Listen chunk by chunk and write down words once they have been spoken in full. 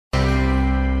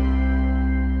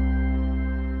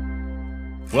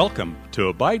Welcome to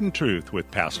Abide in Truth with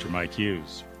Pastor Mike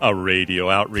Hughes, a radio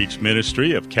outreach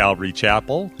ministry of Calvary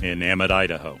Chapel in Emmett,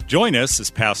 Idaho. Join us as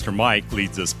Pastor Mike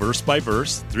leads us verse by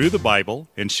verse through the Bible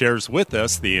and shares with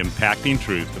us the impacting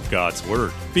truth of God's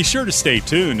Word. Be sure to stay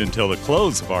tuned until the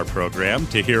close of our program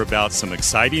to hear about some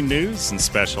exciting news and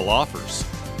special offers.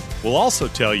 We'll also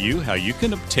tell you how you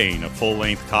can obtain a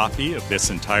full-length copy of this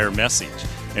entire message.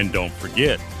 And don't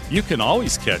forget, you can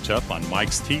always catch up on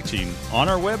Mike's teaching on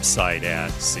our website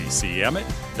at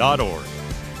ccemmett.org.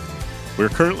 We're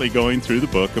currently going through the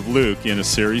book of Luke in a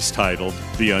series titled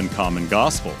The Uncommon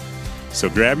Gospel. So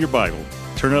grab your Bible,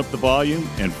 turn up the volume,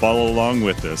 and follow along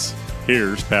with us.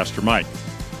 Here's Pastor Mike.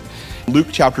 Luke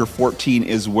chapter 14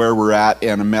 is where we're at,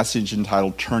 and a message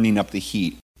entitled Turning Up the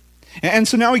Heat. And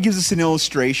so now he gives us an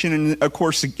illustration, and of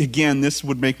course, again, this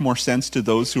would make more sense to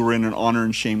those who are in an honor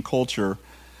and shame culture.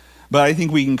 But I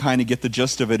think we can kind of get the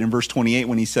gist of it in verse 28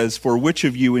 when he says, "For which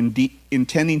of you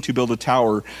intending to build a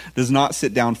tower does not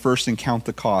sit down first and count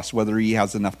the cost, whether he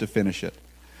has enough to finish it?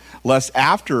 Lest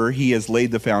after he has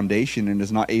laid the foundation and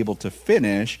is not able to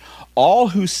finish, all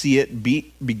who see it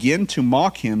begin to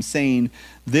mock him, saying,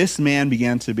 'This man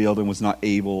began to build and was not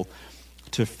able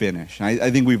to finish.'" I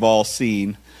think we've all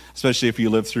seen, especially if you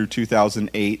lived through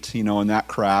 2008, and that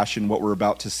crash and what we're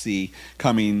about to see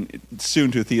coming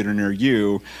soon to a theater near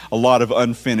you, a lot of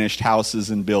unfinished houses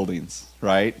and buildings,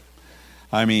 right?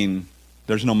 I mean,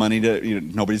 there's no money to,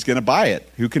 nobody's going to buy it.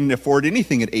 Who can afford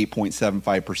anything at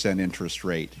 8.75% interest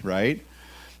rate, right?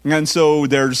 And so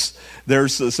there's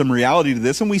some reality to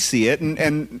this, and we see it,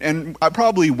 and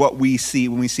probably what we see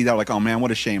when we see that, like, oh man,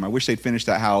 what a shame. I wish they'd finish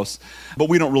that house. But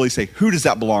we don't really say, who does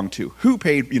that belong to? Who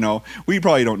paid, we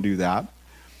probably don't do that.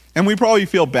 And we probably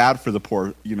feel bad for the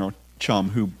poor, chum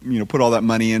who, put all that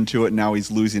money into it, and now he's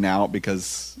losing out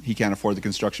because he can't afford the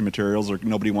construction materials, or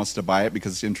nobody wants to buy it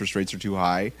because interest rates are too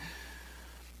high.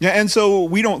 Yeah, and so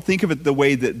we don't think of it the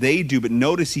way that they do, but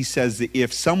notice he says that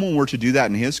if someone were to do that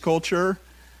in his culture,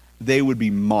 they would be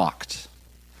mocked.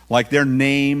 Like their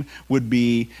name would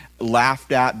be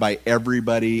laughed at by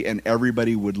everybody, and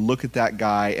everybody would look at that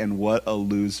guy and what a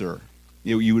loser.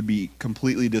 You would be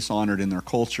completely dishonored in their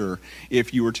culture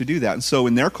if you were to do that. And so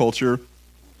in their culture,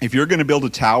 if you're going to build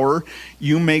a tower,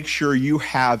 you make sure you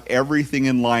have everything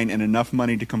in line and enough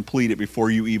money to complete it before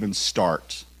you even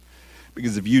start.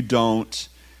 Because if you don't,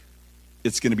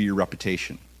 it's going to be your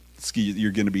reputation.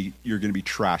 You're going to be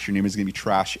trash. Your name is going to be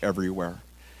trash everywhere.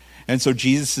 And so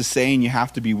Jesus is saying you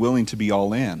have to be willing to be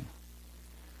all in.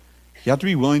 You have to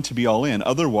be willing to be all in.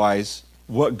 Otherwise,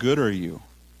 what good are you?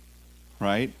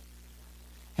 Right?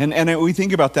 And we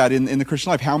think about that in the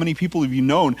Christian life. How many people have you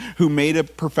known who made a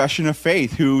profession of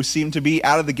faith, who seem to be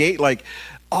out of the gate like,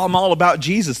 oh, I'm all about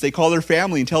Jesus. They call their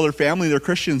family and tell their family they're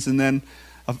Christians. And then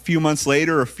a few months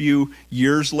later, a few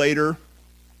years later,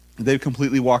 they've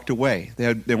completely walked away.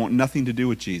 They want nothing to do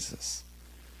with Jesus.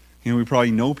 We probably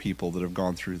know people that have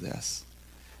gone through this.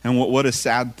 And what a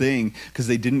sad thing, because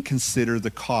they didn't consider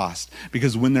the cost.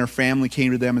 Because when their family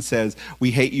came to them and says, we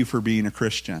hate you for being a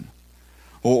Christian.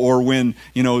 Or when,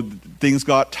 things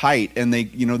got tight and they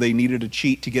needed to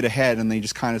cheat to get ahead, and they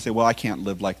just kind of say, well, I can't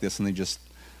live like this. And they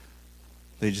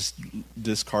just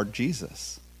discard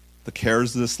Jesus. The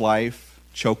cares of this life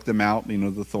choke them out,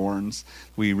 the thorns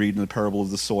we read in the parable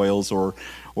of the soils, or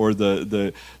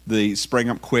they sprang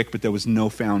up quick, but there was no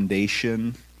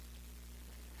foundation.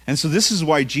 And so this is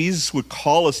why Jesus would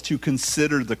call us to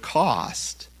consider the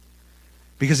cost,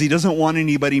 because he doesn't want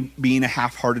anybody being a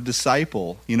half-hearted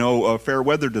disciple, a fair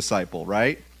weather disciple,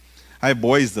 right? I have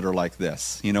boys that are like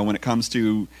this, when it comes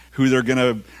to who they're going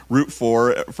to root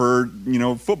for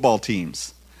football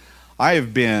teams. I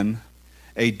have been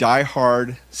a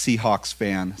diehard Seahawks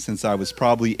fan since I was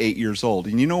probably 8 years old.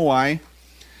 And you know why?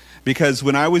 Because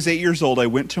when I was 8 years old, I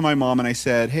went to my mom and I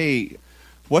said, hey,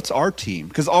 what's our team?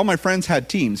 Because all my friends had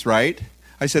teams, right?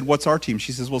 I said, what's our team?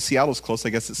 She says, well, Seattle's close. I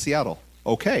guess it's Seattle.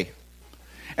 Okay.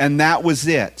 And that was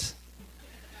it.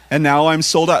 And now I'm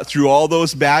sold out through all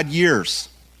those bad years,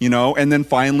 and then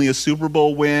finally a Super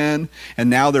Bowl win. And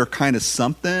now they're kind of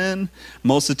something.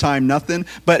 Most of the time, nothing.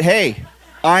 But hey,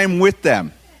 I'm with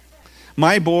them.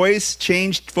 My boys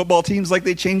changed football teams like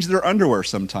they change their underwear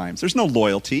sometimes. There's no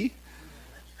loyalty.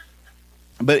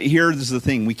 But here's the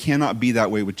thing. We cannot be that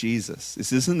way with Jesus.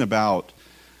 This isn't about,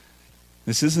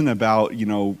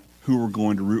 who we're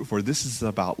going to root for. This is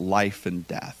about life and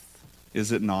death.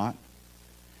 Is it not?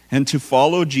 And to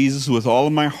follow Jesus with all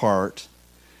of my heart,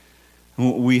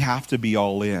 we have to be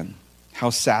all in. How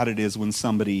sad it is when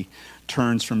somebody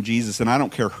turns from Jesus. And I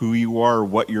don't care who you are or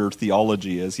what your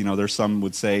theology is. There's some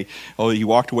would say, oh, he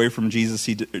walked away from Jesus.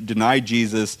 He denied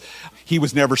Jesus. He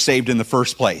was never saved in the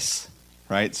first place,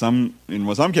 right? Some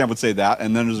camp would say that,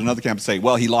 and then there's another camp would say,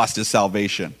 well, he lost his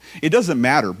salvation. It doesn't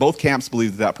matter. Both camps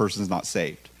believe that person is not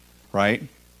saved, right?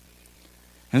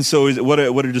 And so what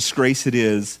a disgrace it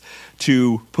is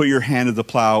to put your hand to the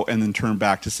plow and then turn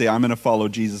back to say, I'm going to follow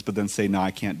Jesus, but then say, no,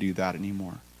 I can't do that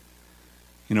anymore.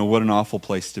 What an awful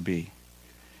place to be.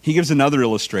 He gives another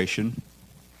illustration,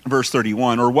 verse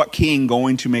 31, or what king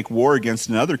going to make war against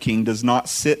another king does not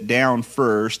sit down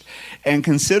first and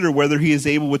consider whether he is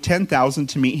able with 10,000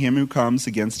 to meet him who comes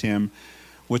against him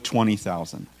with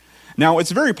 20,000. Now,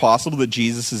 it's very possible that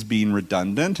Jesus is being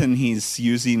redundant and he's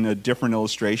using a different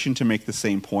illustration to make the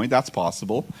same point. That's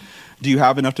possible. Do you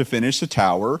have enough to finish the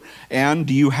tower? And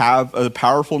do you have a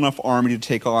powerful enough army to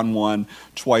take on one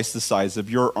twice the size of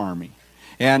your army?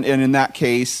 And in that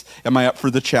case, am I up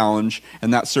for the challenge?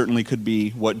 And that certainly could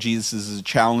be what Jesus is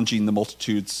challenging the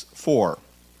multitudes for.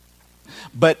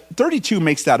 But 32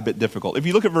 makes that a bit difficult. If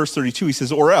you look at verse 32, he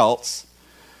says, or else,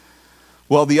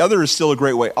 well, the other is still a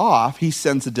great way off. He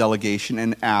sends a delegation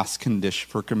and asks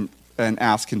conditions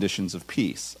of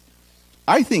peace.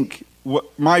 I think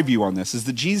my view on this is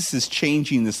that Jesus is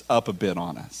changing this up a bit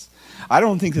on us. I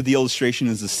don't think that the illustration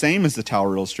is the same as the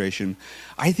tower illustration.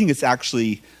 I think it's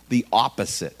actually the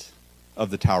opposite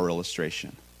of the tower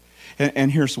illustration.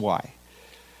 And here's why.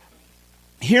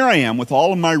 Here I am with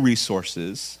all of my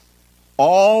resources,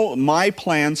 all my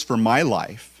plans for my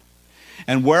life,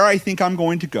 and where I think I'm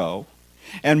going to go,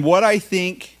 and what I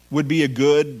think would be a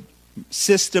good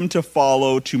system to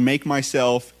follow to make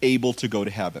myself able to go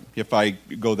to heaven if I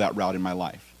go that route in my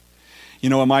life.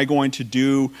 Am I going to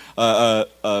do a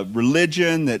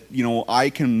religion that, I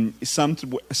can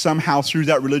somehow through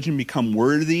that religion become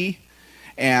worthy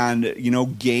and,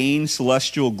 gain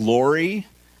celestial glory?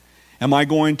 Am I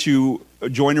going to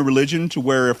join a religion to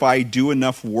where if I do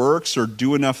enough works or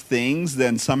do enough things,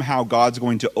 then somehow God's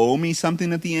going to owe me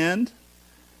something at the end?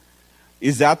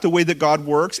 Is that the way that God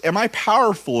works? Am I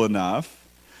powerful enough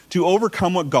to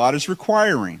overcome what God is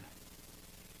requiring?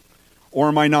 Or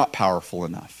am I not powerful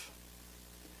enough?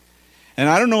 And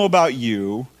I don't know about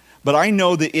you, but I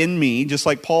know that in me, just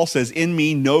like Paul says, in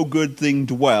me no good thing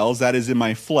dwells, that is in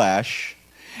my flesh.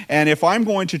 And if I'm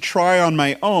going to try on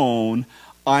my own,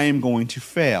 I am going to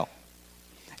fail.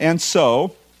 And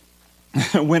so,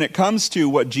 when it comes to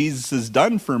what Jesus has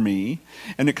done for me,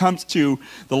 and it comes to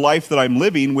the life that I'm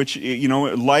living, which,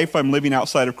 life I'm living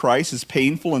outside of Christ is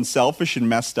painful and selfish and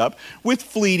messed up, with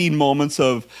fleeting moments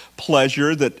of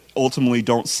pleasure that ultimately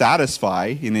don't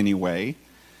satisfy in any way,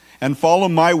 and follow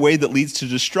my way that leads to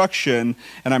destruction,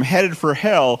 and I'm headed for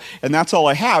hell, and that's all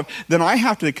I have, then I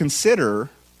have to consider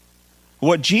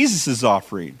what Jesus is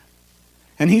offering.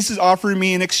 And he's offering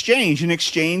me in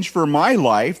exchange for my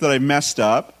life that I've messed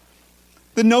up,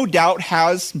 that no doubt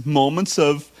has moments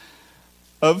of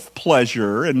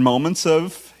pleasure and moments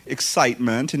of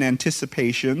excitement and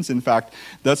anticipations. In fact,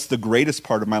 that's the greatest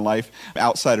part of my life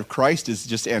outside of Christ, is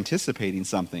just anticipating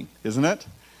something, isn't it?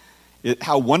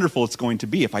 How wonderful it's going to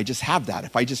be if I just have that,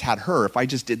 if I just had her, if I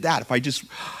just did that,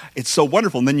 it's so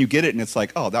wonderful. And then you get it and it's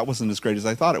like, oh, that wasn't as great as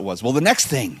I thought it was. Well, the next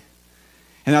thing.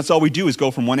 And that's all we do is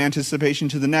go from one anticipation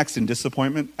to the next in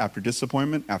disappointment after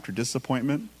disappointment after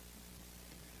disappointment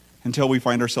until we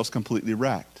find ourselves completely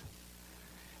wrecked.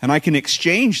 And I can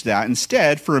exchange that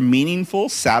instead for a meaningful,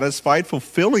 satisfied,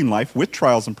 fulfilling life with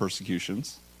trials and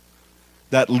persecutions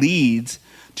that leads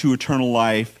to eternal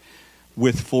life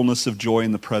with fullness of joy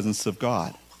in the presence of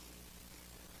God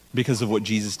because of what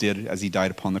Jesus did as he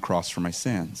died upon the cross for my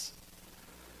sins.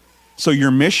 So your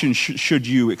mission, should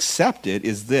you accept it,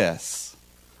 is this: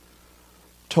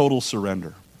 total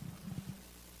surrender.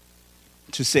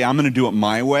 To say, I'm going to do it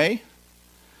my way.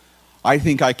 I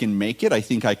think I can make it. I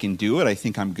think I can do it. I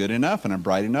think I'm good enough and I'm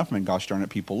bright enough, and gosh darn it,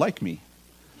 people like me.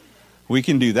 We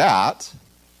can do that.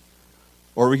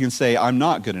 Or we can say, I'm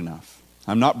not good enough.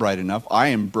 I'm not bright enough. I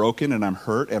am broken and I'm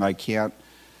hurt and I can't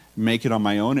make it on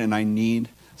my own, and I need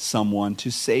someone to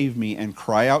save me, and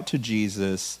cry out to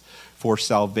Jesus for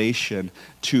salvation,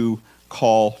 to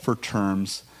call for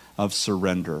terms of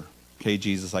surrender. Okay,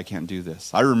 Jesus, I can't do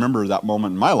this. I remember that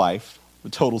moment in my life, the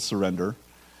total surrender.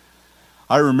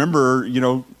 I remember,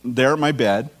 there at my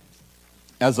bed,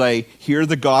 as I hear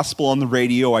the gospel on the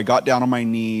radio, I got down on my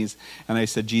knees and I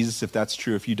said, Jesus, if that's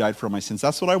true, if you died for my sins,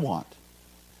 that's what I want.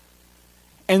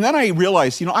 And then I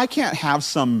realized, I can't have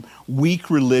some weak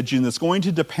religion that's going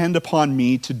to depend upon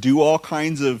me to do all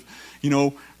kinds of,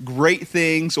 great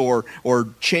things or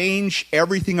change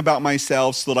everything about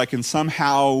myself so that I can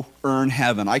somehow earn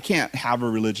heaven. I can't have a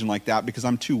religion like that because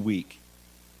I'm too weak.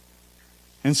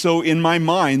 And so in my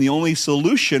mind, the only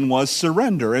solution was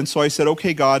surrender. And so I said,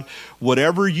 okay, God,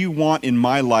 whatever you want in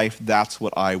my life, that's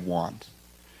what I want.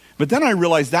 But then I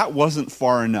realized that wasn't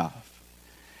far enough.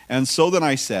 And so then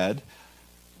I said,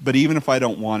 but even if I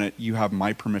don't want it, you have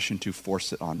my permission to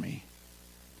force it on me.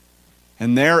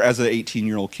 And there, as an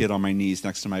 18-year-old kid on my knees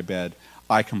next to my bed,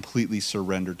 I completely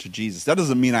surrendered to Jesus. That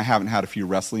doesn't mean I haven't had a few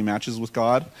wrestling matches with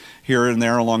God here and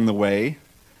there along the way.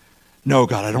 No,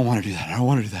 God, I don't want to do that. I don't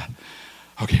want to do that.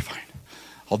 Okay, fine.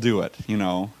 I'll do it. You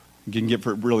can get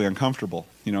really uncomfortable.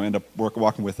 End up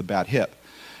walking with a bad hip,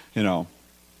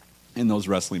 in those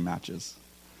wrestling matches.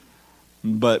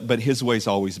 But his way's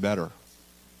always better.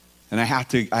 And I have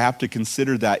to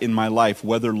consider that in my life,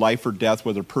 whether life or death,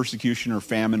 whether persecution or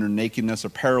famine or nakedness or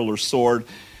peril or sword,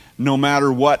 no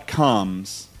matter what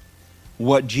comes,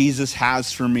 what Jesus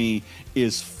has for me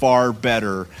is far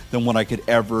better than what I could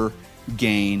ever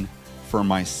gain for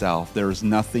myself. There is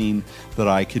nothing that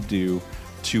I could do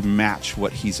to match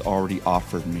what he's already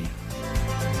offered me.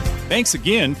 Thanks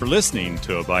again for listening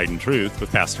to Abide in Truth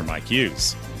with Pastor Mike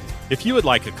Hughes. If you would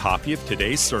like a copy of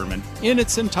today's sermon in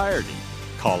its entirety,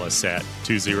 call us at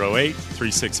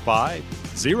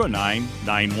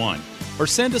 208-365-0991 or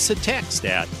send us a text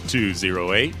at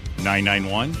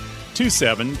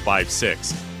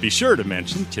 208-991-2756. Be sure to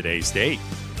mention today's date.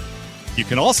 You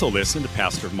can also listen to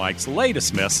Pastor Mike's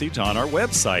latest message on our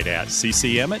website at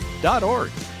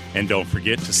ccemmett.org. And don't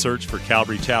forget to search for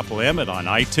Calvary Chapel Emmett on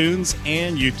iTunes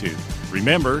and YouTube.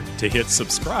 Remember to hit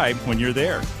subscribe when you're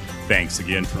there. Thanks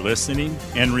again for listening,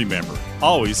 and remember,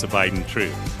 always abide in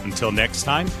truth. Until next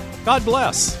time, God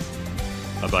bless.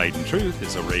 Abide in Truth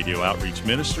is a radio outreach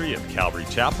ministry of Calvary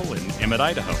Chapel in Emmett,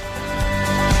 Idaho.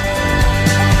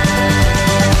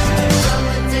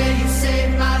 Someday you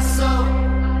saved my soul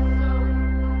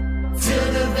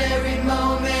till the very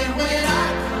moment when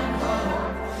I come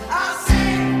home. I'll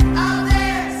sing, I'll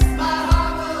dance, my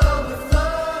heart will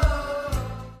overflow.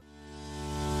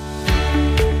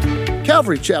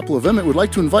 Calvary Chapel of Emmett would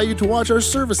like to invite you to watch our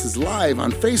services live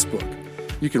on Facebook.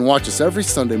 You can watch us every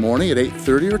Sunday morning at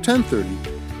 8:30 or 10:30.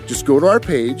 Just go to our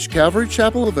page, Calvary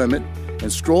Chapel of Emmett,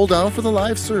 and scroll down for the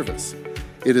live service.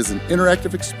 It is an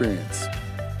interactive experience.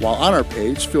 While on our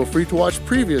page, feel free to watch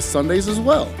previous Sundays as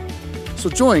well. So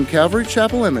join Calvary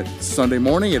Chapel Emmett Sunday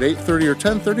morning at 8:30 or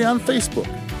 10:30 on Facebook.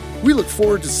 We look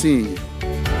forward to seeing you.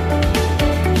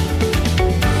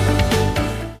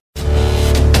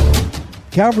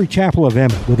 Calvary Chapel of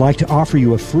Emmett would like to offer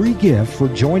you a free gift for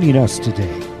joining us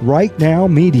today. Right Now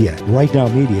Media. Right Now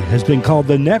Media has been called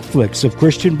the Netflix of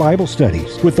Christian Bible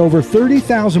studies. With over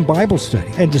 30,000 Bible study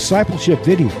and discipleship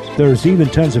videos, there's even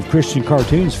tons of Christian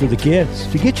cartoons for the kids.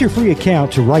 To get your free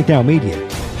account to Right Now Media,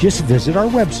 just visit our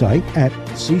website at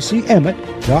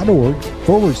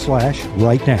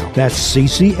ccemmett.org/rightnow. That's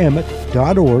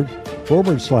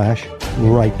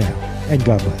ccemmett.org/rightnow. And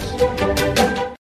God bless.